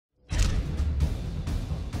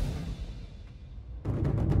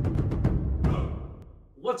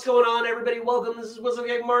What's going on, everybody? Welcome. This is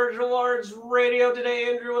Whistlekick Martial Arts Radio. Today,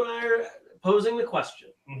 Andrew and I are posing the question.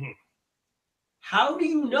 How do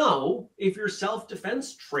you know if your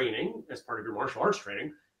self-defense training, as part of your martial arts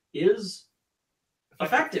training, is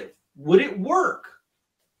effective? Would it work?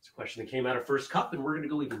 It's a question that came out of First Cup, and we're going to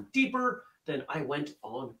go even deeper than I went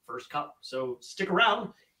on First Cup. So stick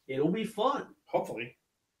around. It'll be fun. Hopefully.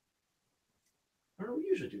 We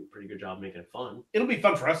usually do a pretty good job making it fun. It'll be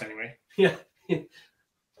fun for us anyway. Yeah.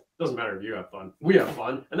 Doesn't matter if you have fun. We have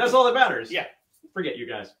fun. And that's all that matters. Yeah. Forget you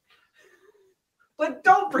guys. But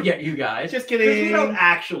don't forget you guys. Just kidding. Because we don't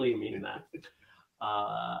actually mean that.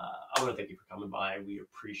 I want to thank you for coming by. We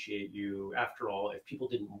appreciate you. After all, if people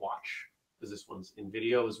didn't watch, because this one's in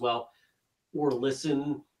video as well, or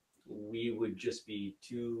listen, we would just be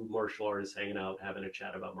two martial artists hanging out, having a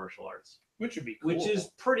chat about martial arts. Which would be cool. Which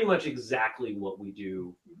is pretty much exactly what we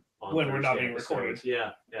do on when Thursday we're not being episodes. recorded.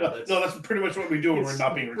 Yeah. That's pretty much what we do when we're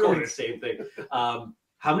not being recorded. Really the same thing.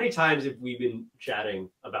 How many times have we been chatting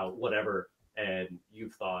about whatever and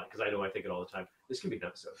you've thought, because I know I think it all the time, this could be an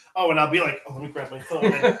episode. Oh, and I'll be like, oh, let me grab my phone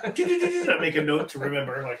and make a note to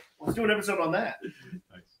remember, like, let's do an episode on that.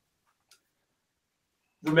 Nice.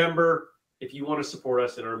 Remember, if you want to support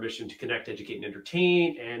us in our mission to connect, educate, and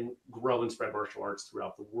entertain, and grow and spread martial arts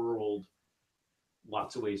throughout the world,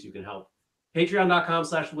 lots of ways you can help.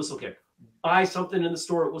 Patreon.com/whistlekick. Buy something in the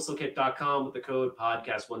store at whistlekick.com with the code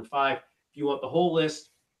podcast15. If you want the whole list,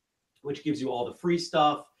 which gives you all the free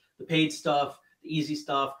stuff, the paid stuff, the easy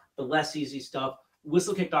stuff, the less easy stuff,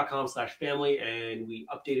 whistlekick.com/family, and we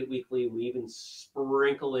update it weekly. We even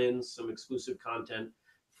sprinkle in some exclusive content,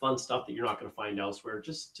 fun stuff that you're not going to find elsewhere,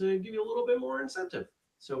 just to give you a little bit more incentive.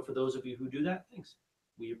 So for those of you who do that, thanks.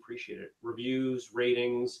 We appreciate it. Reviews,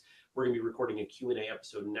 ratings. We're going to be recording a Q&A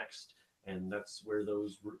episode next, and that's where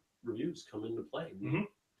those reviews come into play. Mm-hmm.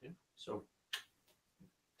 Yeah. So,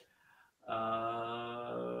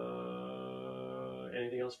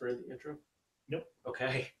 anything else for the intro? Nope.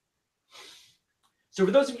 Okay. So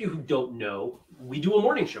for those of you who don't know, we do a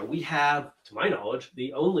morning show. We have, to my knowledge,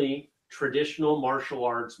 the only traditional martial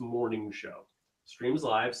arts morning show. Streams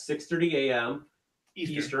live, 6:30 a.m.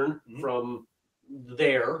 Eastern Mm-hmm.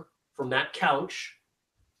 from that couch,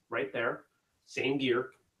 right there, same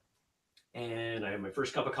gear. And I have my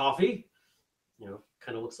first cup of coffee,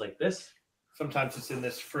 kind of looks like this. Sometimes it's in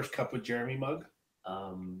this First Cup with Jeremy mug.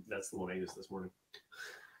 That's the one I used this morning.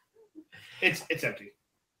 It's empty.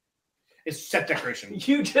 It's set decoration.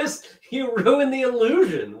 You ruined the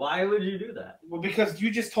illusion. Why would you do that? Well, because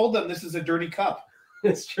you just told them this is a dirty cup.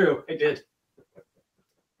 It's true. I did.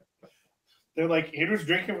 They're like, Andrew's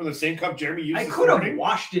drinking from the same cup Jeremy used. I could have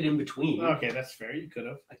washed it in between. Okay, that's fair. You could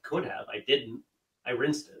have. I could have. I didn't. I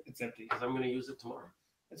rinsed it. It's empty. Because I'm going to use it tomorrow.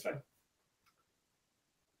 That's fine.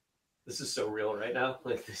 This is so real right now.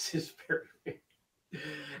 Like, this is very real.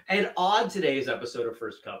 And on today's episode of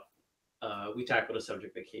First Cup, we tackled a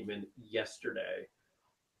subject that came in yesterday.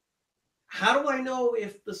 How do I know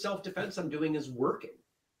if the self-defense I'm doing is working?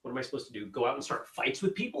 What am I supposed to do? Go out and start fights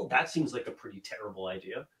with people? That seems like a pretty terrible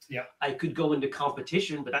idea. Yeah. I could go into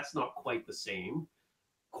competition, but that's not quite the same.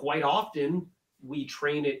 Quite often, we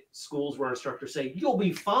train at schools where our instructors say, you'll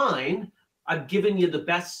be fine. I've given you the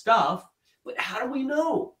best stuff. But how do we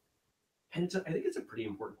know? And I think it's a pretty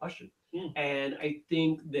important question. And I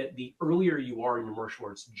think that the earlier you are in your martial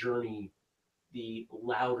arts journey, the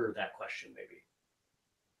louder that question may be.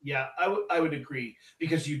 Yeah, I would agree,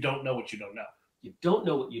 because you don't know what you don't know. You don't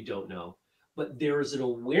know what you don't know, but there is an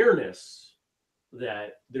awareness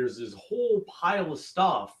that there's this whole pile of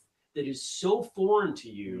stuff that is so foreign to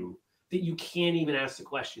you that you can't even ask the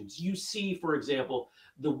questions. You see, for example,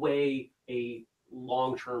 the way a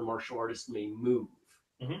long-term martial artist may move.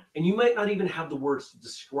 Mm-hmm. And you might not even have the words to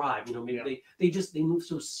describe, maybe they move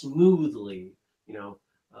so smoothly,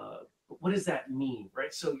 but what does that mean,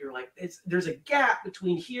 right? So you're like, there's a gap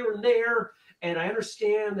between here and there, and I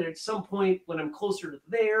understand that at some point when I'm closer to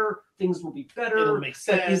there, things will be better. It'll make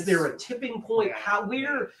sense. But is there a tipping point?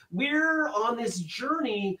 Yeah. Where on this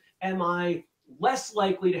journey am I less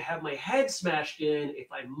likely to have my head smashed in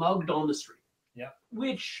if I mugged on the street? Yeah.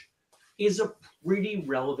 Which is a pretty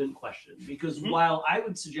relevant question, because while I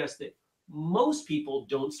would suggest that most people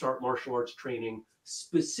don't start martial arts training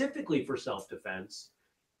specifically for self-defense,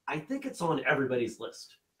 I think it's on everybody's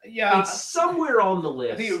list. Yeah. It's somewhere on the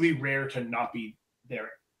list. I think it would be rare to not be there,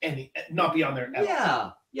 not be on there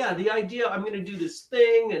ever. Yeah. The idea, I'm going to do this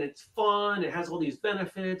thing and it's fun. It has all these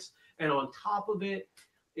benefits. And on top of it,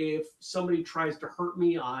 if somebody tries to hurt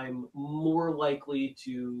me, I'm more likely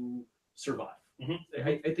to survive.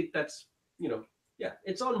 Mm-hmm. I think that's,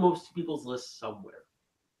 it's on most people's lists somewhere.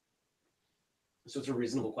 So it's a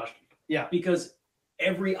reasonable question. Yeah. Because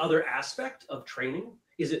every other aspect of training,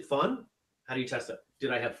 is it fun? How do you test it?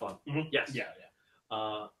 Did I have fun? Mhm. Yes. Yeah.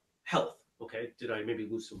 Health. Okay. Did I maybe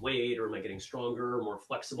lose some weight, or am I getting stronger, more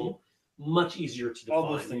flexible? Much easier to define.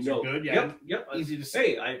 All those things are good. Yeah. Yep. Easy to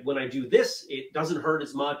say. When I do this, it doesn't hurt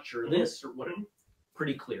as much, or this, or whatever.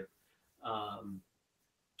 Pretty clear.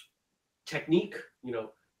 Technique,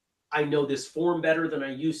 I know this form better than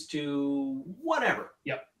I used to, whatever.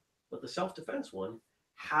 Yep. But the self-defense one,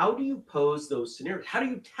 how do you pose those scenarios? How do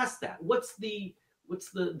you test that? What's the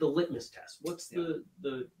litmus test? What's the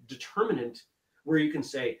determinant where you can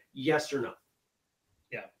say yes or no?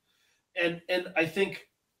 Yeah. And I think,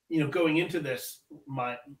 going into this,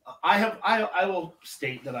 I will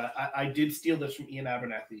state that I did steal this from Ian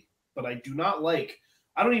Abernathy, but I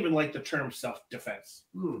don't even like the term self-defense.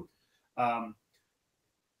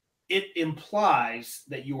 It implies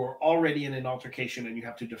that you are already in an altercation and you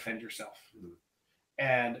have to defend yourself.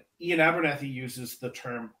 And Ian Abernathy uses the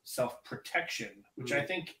term self-protection, which I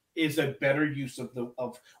think is a better use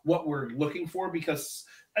of what we're looking for, because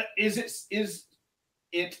is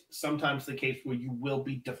it sometimes the case where you will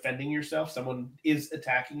be defending yourself? Someone is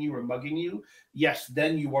attacking you or mugging you. Yes,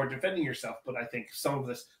 then you are defending yourself. But I think some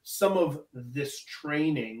of this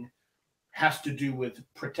training has to do with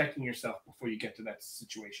protecting yourself before you get to that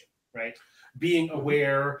situation, right? Being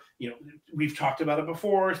aware, we've talked about it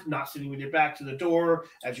before, not sitting with your back to the door.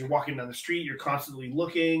 As you're walking down the street, you're constantly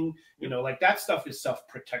looking, like that stuff is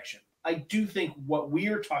self-protection. I do think what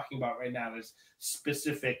we're talking about right now is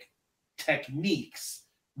specific techniques.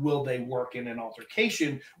 Will they work in an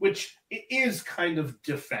altercation, which is kind of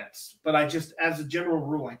defense? But as a general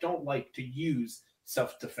rule, I don't like to use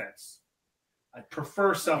self-defense. I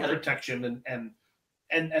prefer self-protection, and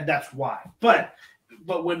that's why. But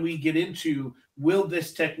when we get into, will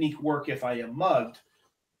this technique work if I am mugged?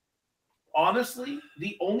 Honestly,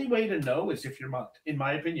 the only way to know is if you're mugged, in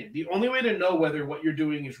my opinion. The only way to know whether what you're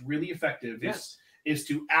doing is really effective is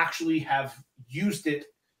to actually have used it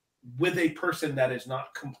with a person that is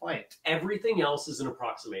not compliant. Everything else is an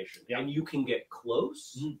approximation. And you can get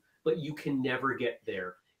close, but you can never get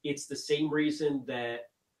there. It's the same reason that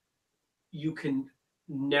you can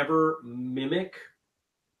never mimic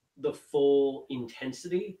the full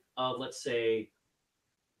intensity of, let's say,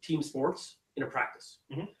 team sports in a practice.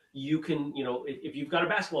 You can, if you've got a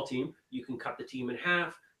basketball team, you can cut the team in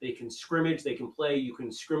half. They can scrimmage, they can play, you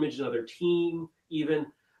can scrimmage another team even.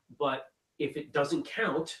 But if it doesn't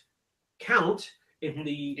count, if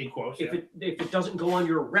in quotes, if it doesn't go on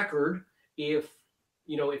your record, if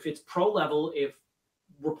it's pro level, if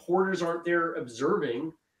reporters aren't there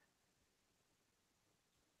observing,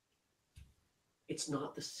 it's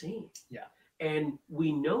not the same. Yeah. And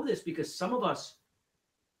we know this because some of us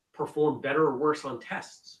perform better or worse on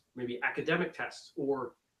tests, maybe academic tests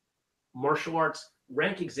or martial arts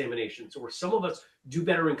rank examinations, or some of us do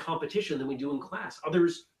better in competition than we do in class.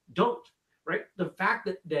 Others don't, right? The fact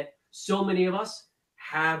that so many of us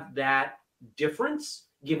have that difference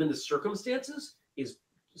given the circumstances is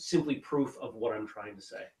simply proof of what I'm trying to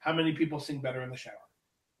say. How many people sing better in the shower?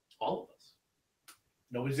 All of us.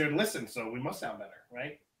 Nobody's there to listen, so we must sound better,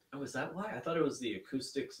 right? Oh, is that why? I thought it was the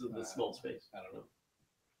acoustics of the small space. I don't know.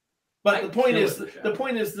 But the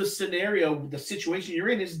point is the scenario, the situation you're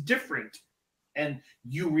in is different, and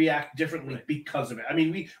you react differently because of it. I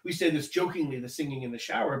mean, we say this jokingly, the singing in the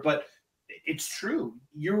shower, but it's true.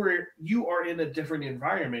 You are in a different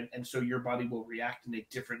environment, and so your body will react in a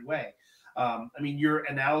different way. I mean, your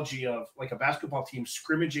analogy of like a basketball team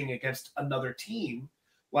scrimmaging against another team,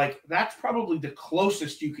 like that's probably the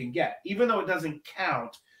closest you can get. Even though it doesn't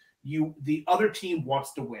count, the other team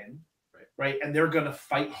wants to win, right? And they're going to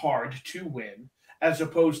fight hard to win, as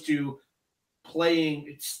opposed to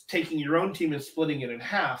taking your own team and splitting it in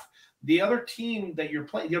half. The other team that you're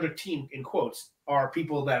playing, the other team in quotes, are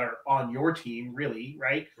people that are on your team, really,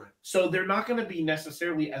 right? So they're not going to be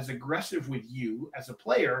necessarily as aggressive with you as a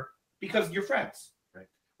player because you're friends,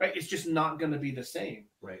 right? It's just not going to be the same.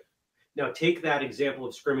 Right. Now take that example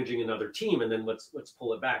of scrimmaging another team, and then let's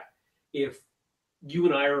pull it back. If you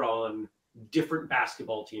and I are on different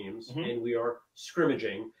basketball teams and we are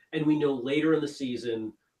scrimmaging, and we know later in the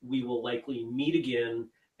season we will likely meet again,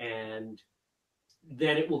 and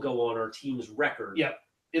then it will go on our team's record. Yep.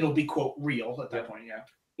 It'll be, quote, real at that point, yeah.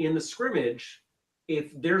 In the scrimmage,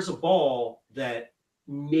 if there's a ball that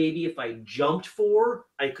maybe if I jumped for,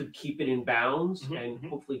 I could keep it in bounds and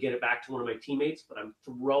hopefully get it back to one of my teammates, but I'm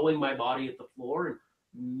throwing my body at the floor and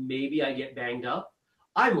maybe I get banged up,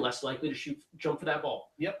 I'm less likely to jump for that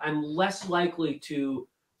ball. Yep. I'm less likely to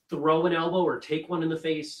throw an elbow or take one in the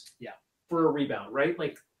face for a rebound, right?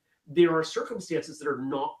 Like there are circumstances that are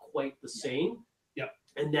not quite the same. Yeah.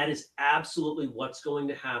 And that is absolutely what's going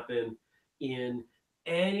to happen in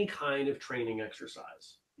any kind of training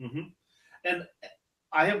exercise. Mm-hmm. And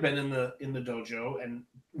I have been in the dojo, and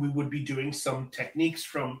we would be doing some techniques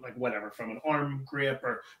from like whatever, from an arm grip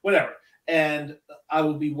or whatever. And I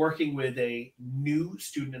will be working with a new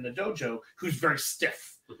student in the dojo who's very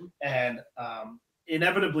stiff. Mm-hmm. And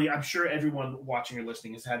inevitably, I'm sure everyone watching or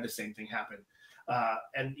listening has had the same thing happen.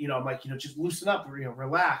 And, you know, I'm like, you know, just loosen up, you know,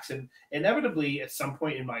 relax. And inevitably, at some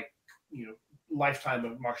point in my, you know, lifetime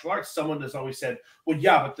of martial arts, someone has always said, well,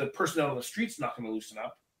 yeah, but the person out on the street's not going to loosen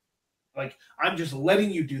up. Like, I'm just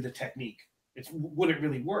letting you do the technique. Would it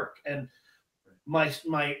really work? And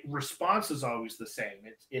my response is always the same.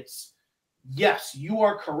 It's yes, you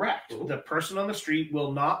are correct. Mm-hmm. The person on the street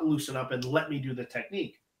will not loosen up and let me do the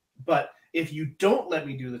technique. But if you don't let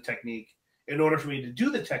me do the technique, in order for me to do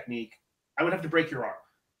the technique, I would have to break your arm.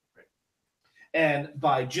 Right. And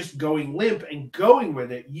by just going limp and going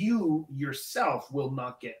with it, you yourself will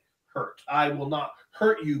not get hurt. I will not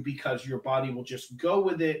hurt you because your body will just go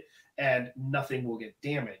with it and nothing will get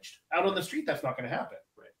damaged. Out on the street, that's not going to happen.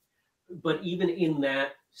 Right. But even in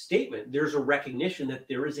that statement, there's a recognition that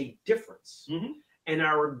there is a difference. Mm-hmm. And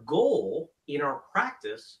our goal in our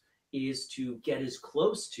practice is to get as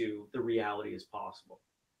close to the reality as possible.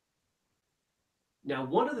 Now,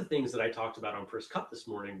 one of the things that I talked about on First Cut this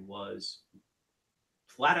morning was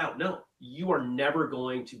flat out, no, you are never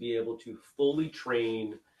going to be able to fully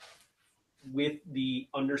train with the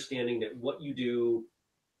understanding that what you do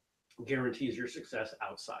guarantees your success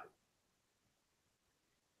outside.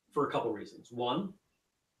 For a couple of reasons. One,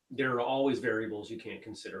 there are always variables you can't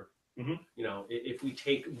consider. Mm-hmm. You know, if we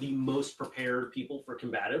take the most prepared people for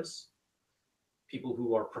combatives, people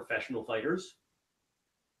who are professional fighters,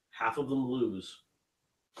 half of them lose.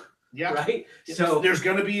 Yeah. Right? So there's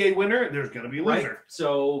going to be a winner, there's going to be a loser. Right?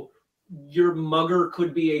 So your mugger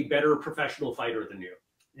could be a better professional fighter than you.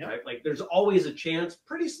 Yeah. Right? Like, there's always a chance,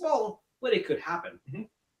 pretty small, but it could happen. Mm-hmm.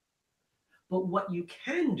 But what you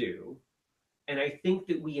can do, and I think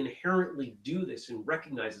that we inherently do this and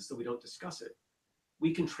recognize this, so we don't discuss it,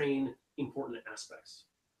 we can train important aspects.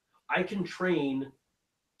 I can train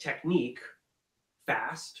technique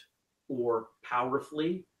fast or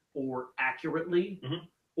powerfully or accurately, mm-hmm.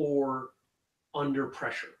 or under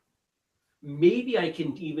pressure. Maybe I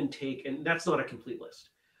can even take, and that's not a complete list,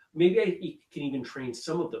 maybe I can even train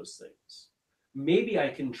some of those things. Maybe I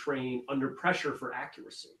can train under pressure for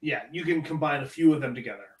accuracy. Yeah, you can combine a few of them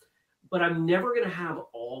together. But I'm never going to have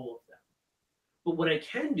all of them. But what I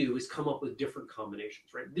can do is come up with different combinations,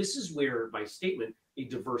 right? This is where my statement, a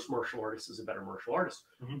diverse martial artist is a better martial artist,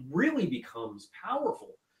 mm-hmm. really becomes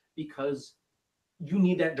powerful, because you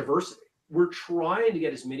need that diversity. We're trying to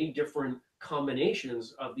get as many different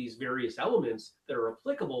combinations of these various elements that are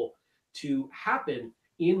applicable to happen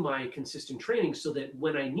in my consistent training, so that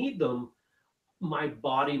when I need them, my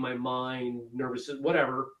body, my mind, nervous,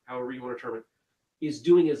 whatever, however you want to term it, is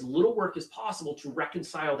doing as little work as possible to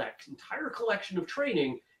reconcile that entire collection of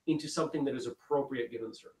training into something that is appropriate given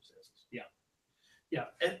the circumstances. Yeah. Yeah.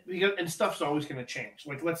 And stuff's always going to change.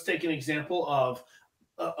 Like, let's take an example of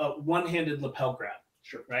a one-handed lapel grab.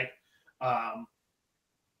 Sure. Right. I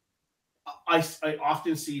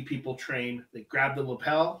often see people train, they grab the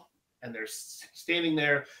lapel and they're standing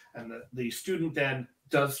there, and the student then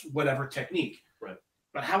does whatever technique. Right.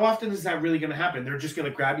 But how often is that really going to happen? They're just going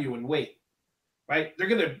to grab you and wait. Right? They're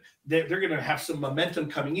gonna have some momentum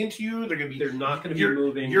coming into you. They're not going to be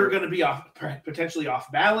moving. You're going to be potentially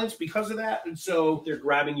off balance because of that, and so they're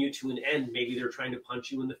grabbing you to an end. Maybe they're trying to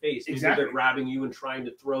punch you in the face. Maybe exactly. They're grabbing you and trying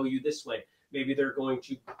to throw you this way. Maybe they're going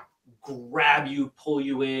to grab you, pull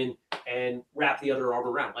you in, and wrap the other arm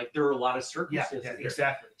around. Like, there are a lot of circumstances. Yeah,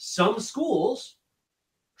 exactly. Some schools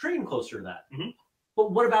train closer to that. Mm-hmm.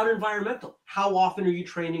 But what about environmental? How often are you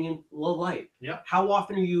training in low light? Yeah. How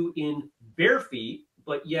often are you in bare feet,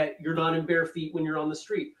 but yet you're not in bare feet when you're on the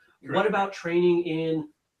street? Correct. What about training in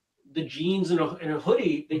the jeans and a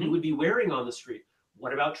hoodie that mm-hmm. you would be wearing on the street?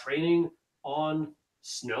 What about training on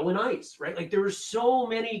snow and ice, right? Like, there are so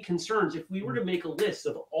many concerns. If we were to make a list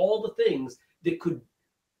of all the things that could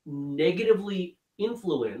negatively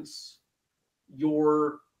influence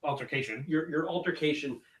your altercation, your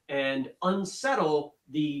altercation, and unsettle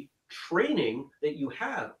the training that you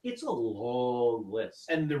have, it's a long list.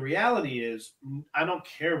 And the reality is, I don't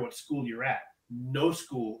care what school you're at, no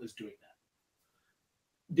school is doing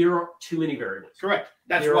that. There are too many variables. Correct.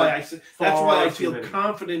 That's why I feel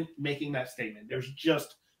confident making that statement. There's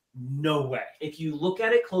just no way. If you look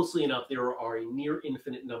at it closely enough, there are a near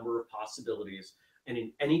infinite number of possibilities And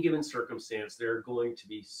in any given circumstance, there are going to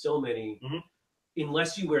be so many, Mhm.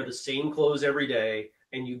 unless you wear the same clothes every day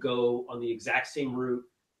and you go on the exact same route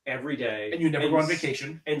every day. And you never go on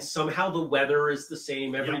vacation. And somehow the weather is the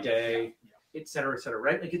same every day, et cetera,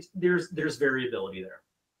 right? Like there's variability there.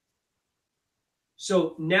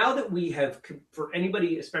 So now that we have, for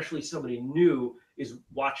anybody, especially somebody new, is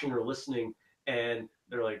watching or listening, and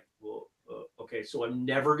they're like, well, okay, so I'm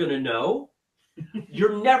never going to know.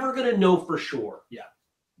 You're never going to know for sure. Yeah.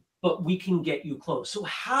 But we can get you close. So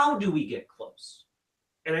how do we get close?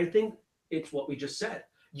 And I think it's what we just said.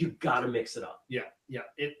 You got to mix it up. Yeah.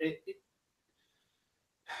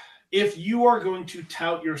 If you are going to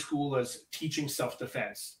tout your school as teaching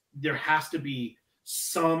self-defense, there has to be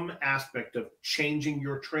some aspect of changing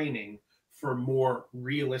your training for more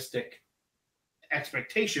realistic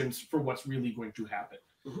expectations for what's really going to happen.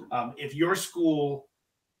 Mm-hmm. If your school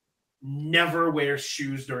never wears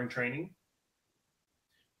shoes during training,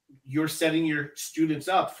 you're setting your students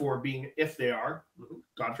up for being, if they are,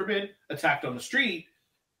 God forbid, attacked on the street,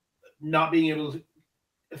 not being able to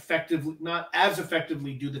not as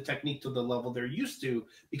effectively do the technique to the level they're used to,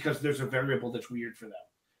 because there's a variable that's weird for them.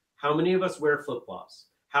 How many of us wear flip-flops?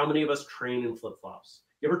 How many of us train in flip-flops?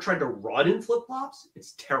 You ever tried to run in flip-flops?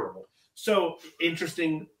 It's terrible. So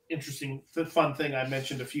interesting, fun thing I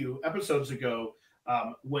mentioned a few episodes ago,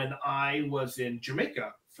 when I was in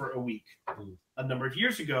Jamaica for a week, a number of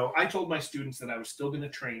years ago, I told my students that I was still going to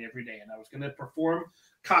train every day and I was going to perform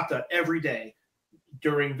kata every day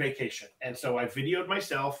during vacation. And so I videoed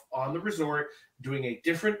myself on the resort doing a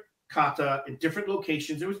different kata in different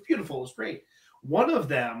locations. It was beautiful. It was great. One of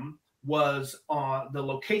them was on the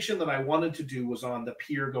location that I wanted to do was on the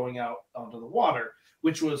pier going out onto the water,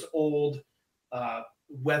 which was old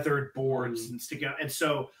weathered boards and sticking out. And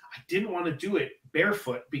so I didn't want to do it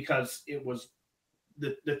barefoot because it was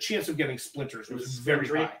the chance of getting splinters was very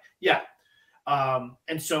high. Yeah.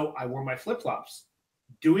 And so I wore my flip-flops.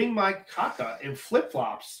 Doing my kata in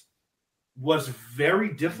flip-flops was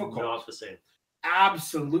very difficult. Not the same.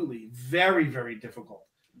 Absolutely. Very, very difficult.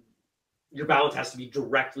 Your balance has to be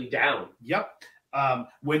directly down. Yep.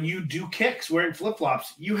 When you do kicks wearing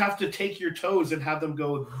flip-flops, you have to take your toes and have them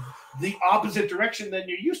go the opposite direction than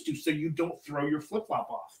you're used to, so you don't throw your flip-flop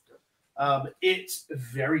off. It's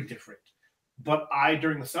very different. But I,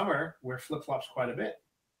 during the summer, wear flip-flops quite a bit.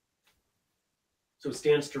 So it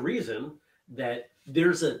stands to reason that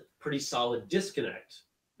there's a pretty solid disconnect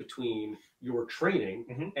between your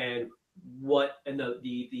training and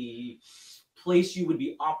the place you would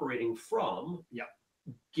be operating from,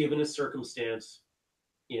 given a circumstance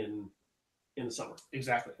in the summer.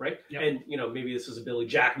 Exactly. Right? Yep. And maybe this is a Billy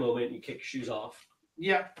Jack moment and you kick your shoes off.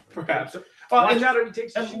 Yeah, perhaps. Watch out if he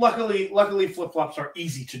takes and luckily flip-flops are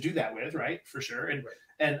easy to do that with, right? For sure.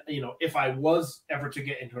 And if I was ever to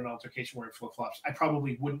get into an altercation wearing flip-flops, I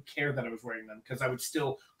probably wouldn't care that I was wearing them, because I would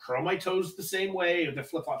still curl my toes the same way. The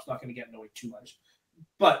flip-flop's not going to get in the way too much.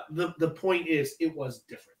 But the point is, it was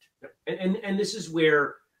different. And this is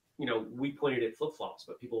where, we pointed at flip-flops,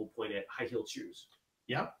 but people point at high-heeled shoes.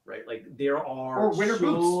 Yeah. Right? Like there are or winter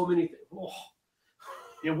so boots. Many things. Oh.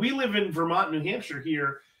 Yeah, we live in Vermont, New Hampshire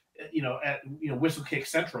here, at Whistlekick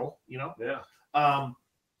Central, Yeah.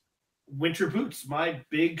 Winter boots, my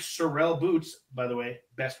big Sorel boots, by the way,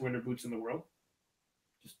 best winter boots in the world.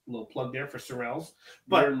 Just a little plug there for Sorels.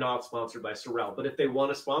 But we're not sponsored by Sorel, but if they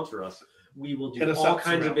want to sponsor us, we will do all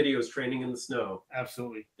kinds of videos training in the snow.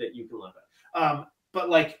 Absolutely. That you can laugh at. But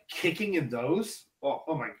like kicking in those, oh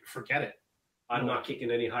my, forget it. I'm not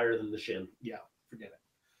kicking any higher than the shin. Yeah, forget it.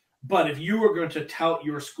 But if you are going to tout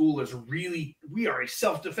your school as we are a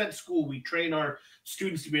self-defense school, we train our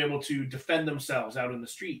students to be able to defend themselves out in the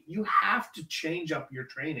street, you have to change up your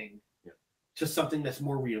training to something that's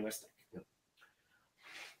more realistic.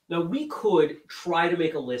 Now, we could try to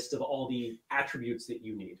make a list of all the attributes that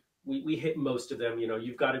you need. We hit most of them.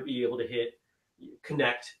 You've got to be able to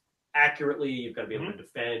connect accurately. You've got to be able to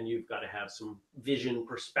defend. You've got to have some vision,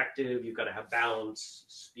 perspective. You've got to have balance,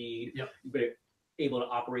 speed. Yep. You've got to be able to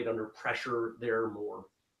operate under pressure there more.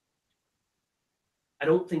 I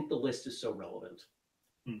don't think the list is so relevant.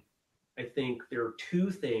 I think there are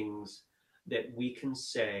two things that we can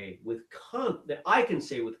say that I can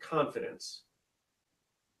say with confidence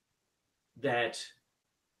that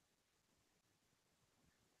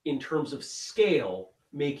in terms of scale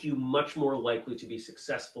make you much more likely to be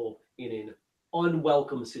successful in an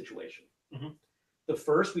unwelcome situation. The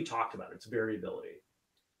first we talked about, it's variability.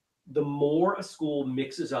 The more a school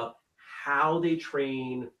mixes up how they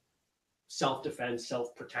train self-defense,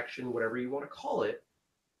 self-protection, whatever you want to call it,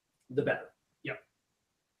 the better. Yep.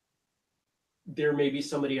 there may be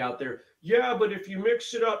somebody out there, yeah, but if you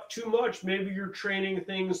mix it up too much, maybe you're training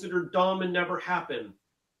things that are dumb and never happen.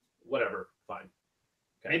 Whatever, fine.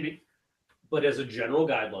 Okay. Maybe. But as a general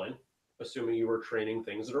guideline, assuming you are training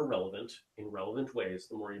things that are relevant in relevant ways,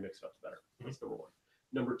 the more you mix it up, the better. That's number one.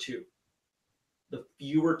 Number two, the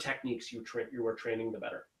fewer techniques you are training, the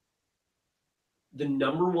better. The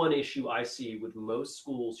number one issue I see with most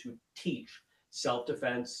schools who teach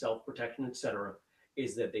self-defense, self-protection, etc.,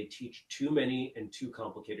 is that they teach too many and too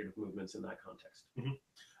complicated of movements in that context.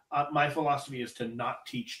 My philosophy is to not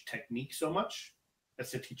teach technique so much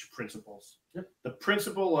as to teach principles. Yep. The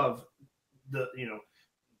principle of the,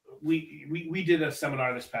 we did a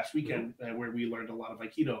seminar this past weekend where we learned a lot of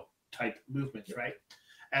Aikido type movements, right?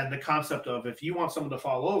 And the concept of, if you want someone to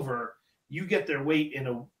fall over, you get their weight in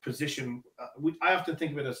a position. I often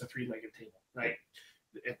think of it as a three-legged table, right?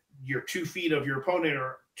 If you're 2 feet of your opponent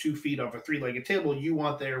or 2 feet of a three-legged table, you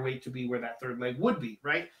want their weight to be where that third leg would be,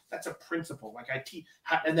 right? That's a principle. Like I teach,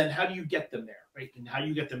 and then how do you get them there, right? And how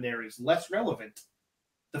you get them there is less relevant.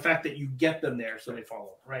 The fact that you get them there so they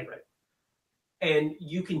fall over, right? Right. And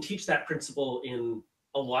you can teach that principle in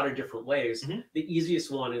a lot of different ways. The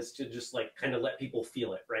easiest one is to just kind of let people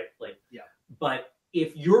feel it, right? But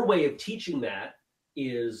if your way of teaching that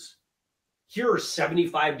is, here are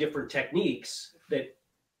 75 different techniques that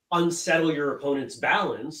unsettle your opponent's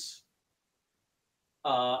balance,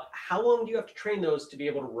 how long do you have to train those to be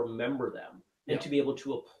able to remember them and to be able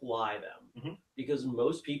to apply them? Because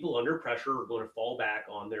most people under pressure are going to fall back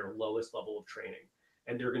on their lowest level of training,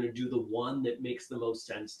 and they're going to do the one that makes the most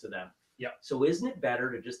sense to them. So isn't it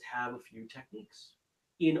better to just have a few techniques?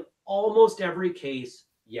 In almost every case,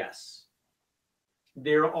 yes.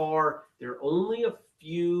 There are only a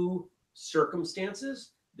few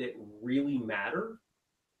circumstances that really matter.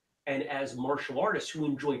 And as martial artists who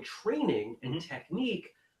enjoy training and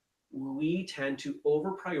technique, we tend to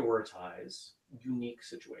over prioritize unique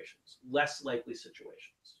situations, less likely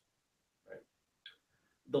situations. Right?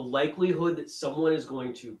 The likelihood that someone is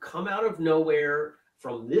going to come out of nowhere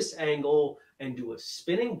from this angle and do a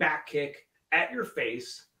spinning back kick at your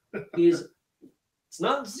face is, it's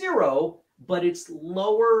not zero, but it's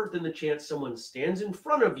lower than the chance someone stands in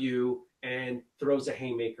front of you and throws a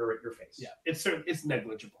haymaker at your face. Yeah, it's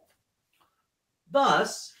negligible.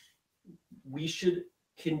 Thus, we should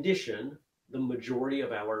condition the majority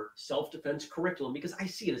of our self-defense curriculum, because I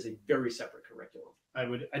see it as a very separate curriculum. I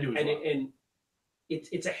do as well. And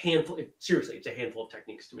it's a handful. Seriously, it's a handful of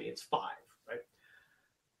techniques to me. It's 5, right?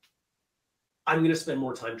 I'm going to spend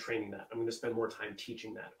more time training that. I'm going to spend more time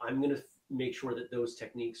teaching that. I'm going to make sure that those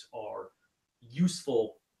techniques are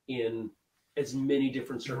useful in as many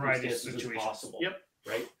different circumstances as possible.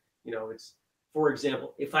 Right? It's, for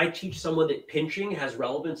example, if I teach someone that pinching has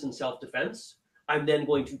relevance in self-defense, I'm then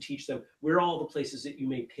going to teach them where are all the places that you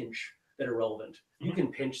may pinch that are relevant. You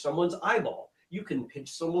can pinch someone's eyeball. You can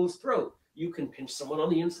pinch someone's throat. You can pinch someone on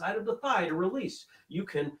the inside of the thigh to release. You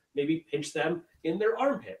can maybe pinch them in their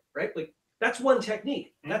armpit, right? That's one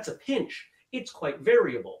technique. That's a pinch. It's quite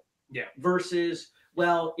variable. Versus,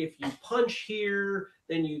 well, if you punch here,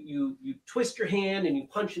 then you twist your hand and you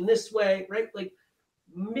punch in this way, right?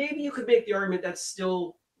 Maybe you could make the argument that's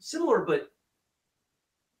still similar, but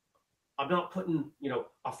I'm not putting,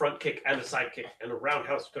 a front kick and a side kick and a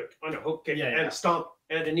roundhouse kick and a hook kick and a stomp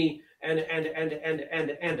and a knee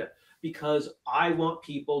and because I want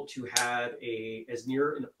people to have as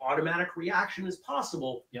near an automatic reaction as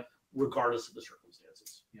possible, regardless of the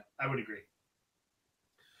circumstances. Yeah, I would agree.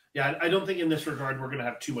 Yeah, I don't think in this regard we're going to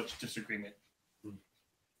have too much disagreement.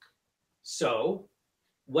 So,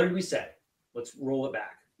 what did we say? Let's roll it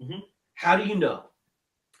back. How do you know?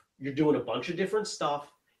 You're doing a bunch of different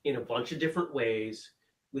stuff in a bunch of different ways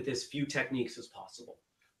with as few techniques as possible.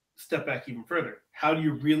 Step back even further. How do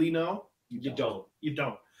you really know? You don't. You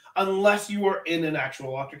don't. Unless you are in an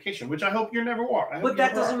actual altercation, which I hope you never are. But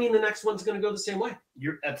that doesn't mean the next one's going to go the same way.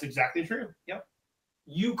 That's exactly true. Yep.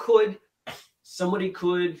 Somebody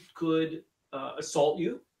could assault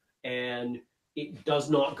you and it does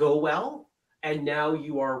not go well. And now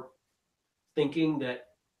you are thinking that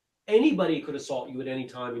anybody could assault you at any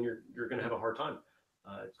time and you're going to have a hard time.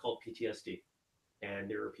 It's called PTSD. And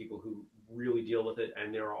there are people who really deal with it.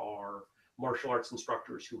 And there are martial arts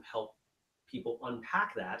instructors who help people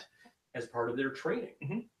unpack that as part of their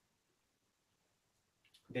training.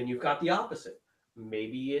 Then you've got the opposite.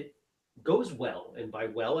 Maybe it goes well. And by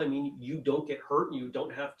well, I mean, you don't get hurt and you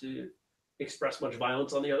don't have to express much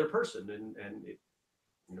violence on the other person. And it,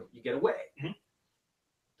 you get away.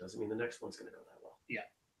 Doesn't mean the next one's going to go that well. Yeah,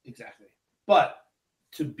 exactly. But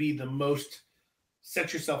to be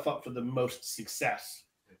set yourself up for the most success,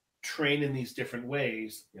 train in these different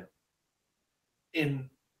ways. Yeah. In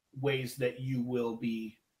ways that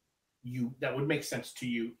that would make sense to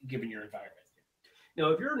you given your environment.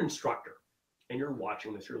 Now, if you're an instructor and you're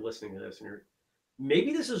watching this, you're listening to this, and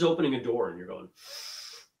maybe this is opening a door, and you're going,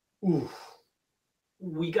 "Ooh,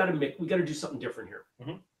 we got to do something different here."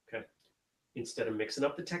 Mm-hmm. Okay, instead of mixing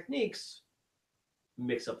up the techniques,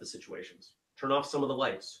 mix up the situations. Turn off some of the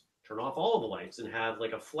lights. Turn off all of the lights, and have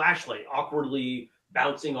like a flashlight awkwardly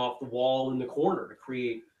bouncing off the wall in the corner to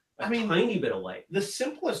create a tiny bit of light. The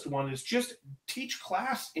simplest one is just teach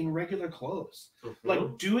class in regular clothes. Mm-hmm.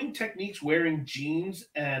 Like doing techniques wearing jeans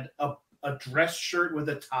and a dress shirt with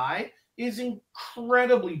a tie is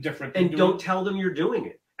incredibly different. And don't tell them you're doing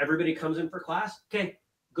it. Everybody comes in for class. Okay,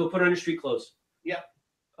 go put on your street clothes. Yeah.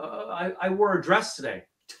 I wore a dress today.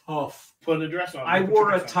 Tough. Put a dress on. I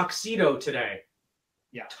wore a tuxedo today.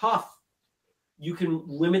 Yeah. Tough. You can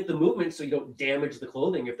limit the movement so you don't damage the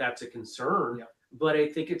clothing if that's a concern. Yeah. But I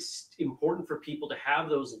think it's important for people to have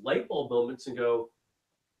those light bulb moments and go,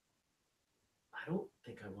 I don't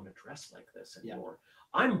think I want to dress like this anymore.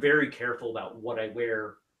 Yeah. I'm very careful about what I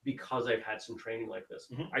wear because I've had some training like this.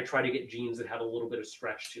 Mm-hmm. I try to get jeans that have a little bit of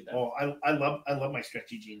stretch to them. Oh, I love my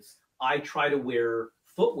stretchy jeans. I try to wear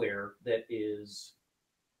footwear that is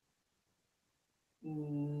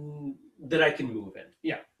that I can move in.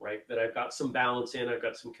 Yeah. Right. That I've got some balance in. I've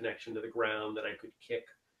got some connection to the ground that I could kick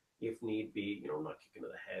if need be. I'm not kicking to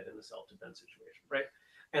the head in a self-defense situation. Right.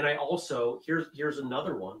 And I also, here's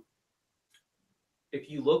another one.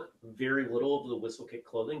 If you look, very little of the whistlekick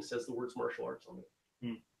clothing says the words martial arts on it.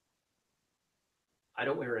 Hmm. I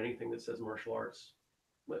don't wear anything that says martial arts.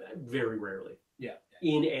 Very rarely. Yeah.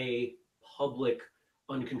 In a public,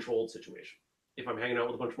 uncontrolled situation. If I'm hanging out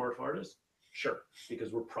with a bunch of martial artists, sure,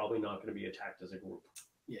 because we're probably not going to be attacked as a group.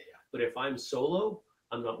 Yeah. But if I'm solo,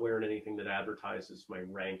 I'm not wearing anything that advertises my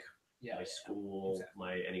rank, my school, exactly.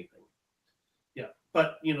 My anything. Yeah.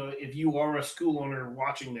 But, if you are a school owner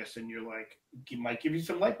watching this and you're like, it might give you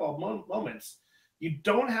some light bulb moments, you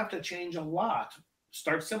don't have to change a lot.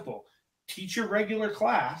 Start simple. Teach your regular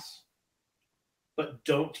class, but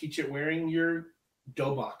don't teach it wearing your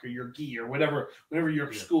dobok or your gi or whatever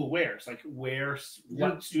your school wears. Like what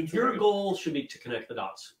students. Your goal should be to connect the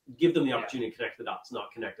dots. Give them the opportunity to connect the dots,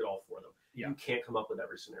 not connect it all for them. Yeah. You can't come up with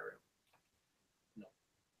every scenario. No.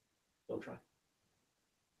 Don't try.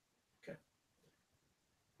 Okay.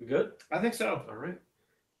 We good? I think so. All right.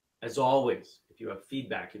 As always, if you have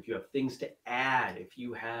feedback, if you have things to add, if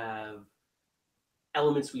you have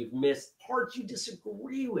elements we've missed, parts you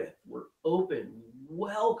disagree with, we're open.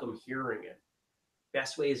 Welcome hearing it.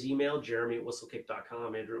 Best way is email,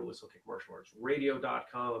 Jeremy@whistlekick.com, Andrew at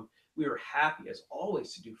whistlekickmartialartsradio.com. We are happy, as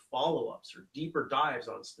always, to do follow-ups or deeper dives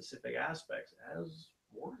on specific aspects as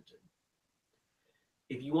warranted.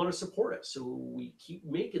 If you want to support us so we keep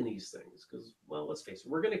making these things, because, well, let's face it,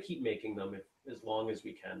 we're going to keep making them as long as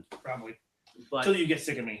we can. Probably. But until you get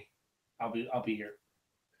sick of me, I'll be here.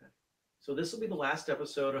 Okay. So this will be the last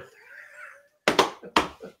episode of...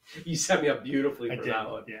 You set me up beautifully for that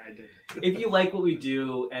one. Yeah, I did. If you like what we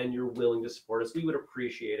do and you're willing to support us, we would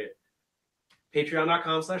appreciate it.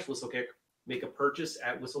 Patreon.com/whistlekick. Make a purchase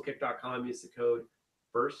at whistlekick.com. Use the code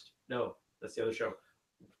FIRST. No, that's the other show.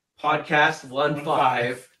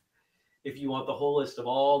 Podcast15. If you want the whole list of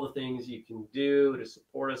all the things you can do to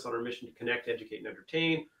support us on our mission to connect, educate, and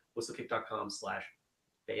entertain,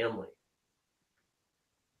 whistlekick.com/family.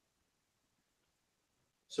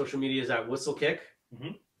 Social media is at whistlekick.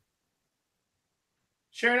 Mm-hmm.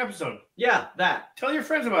 Share an episode. Yeah, that. Tell your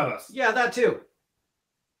friends about us. Yeah, that too.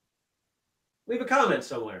 Leave a comment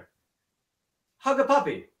somewhere. Hug a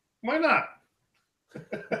puppy. Why not?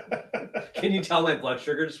 Can you tell my blood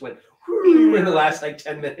sugar just went in the last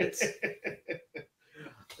 10 minutes?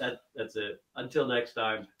 That's it. Until next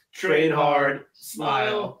time. Train hard,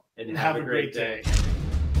 smile, and have a great day.